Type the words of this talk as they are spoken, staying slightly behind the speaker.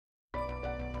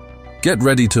Get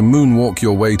ready to moonwalk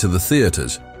your way to the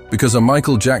theaters because a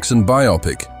Michael Jackson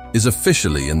biopic is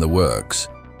officially in the works.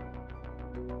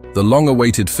 The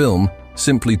long-awaited film,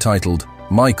 simply titled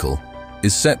Michael,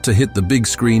 is set to hit the big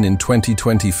screen in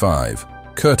 2025,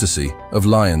 courtesy of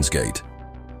Lionsgate.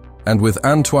 And with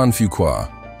Antoine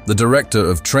Fuqua, the director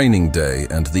of Training Day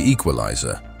and The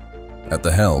Equalizer, at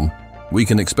the helm, we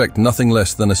can expect nothing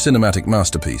less than a cinematic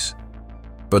masterpiece.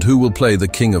 But who will play the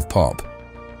king of pop?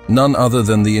 None other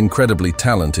than the incredibly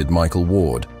talented Michael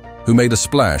Ward, who made a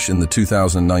splash in the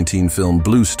 2019 film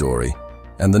Blue Story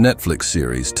and the Netflix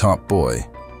series Top Boy.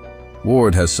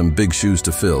 Ward has some big shoes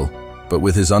to fill, but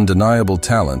with his undeniable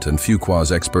talent and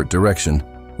Fuqua's expert direction,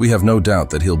 we have no doubt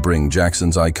that he'll bring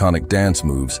Jackson's iconic dance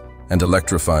moves and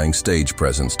electrifying stage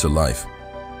presence to life.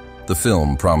 The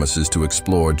film promises to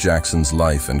explore Jackson's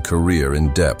life and career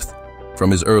in depth,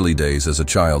 from his early days as a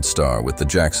child star with the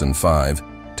Jackson 5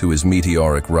 to his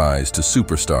meteoric rise to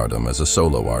superstardom as a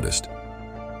solo artist.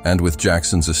 And with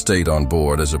Jackson's estate on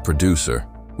board as a producer,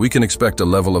 we can expect a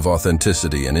level of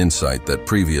authenticity and insight that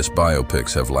previous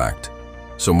biopics have lacked.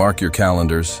 So mark your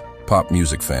calendars, pop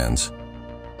music fans.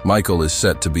 Michael is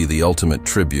set to be the ultimate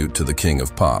tribute to the king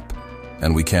of pop,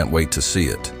 and we can't wait to see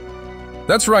it.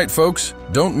 That's right, folks.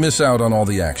 Don't miss out on all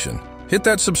the action. Hit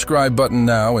that subscribe button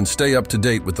now and stay up to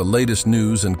date with the latest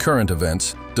news and current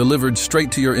events delivered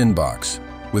straight to your inbox.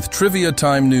 With Trivia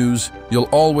Time News, you'll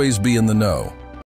always be in the know.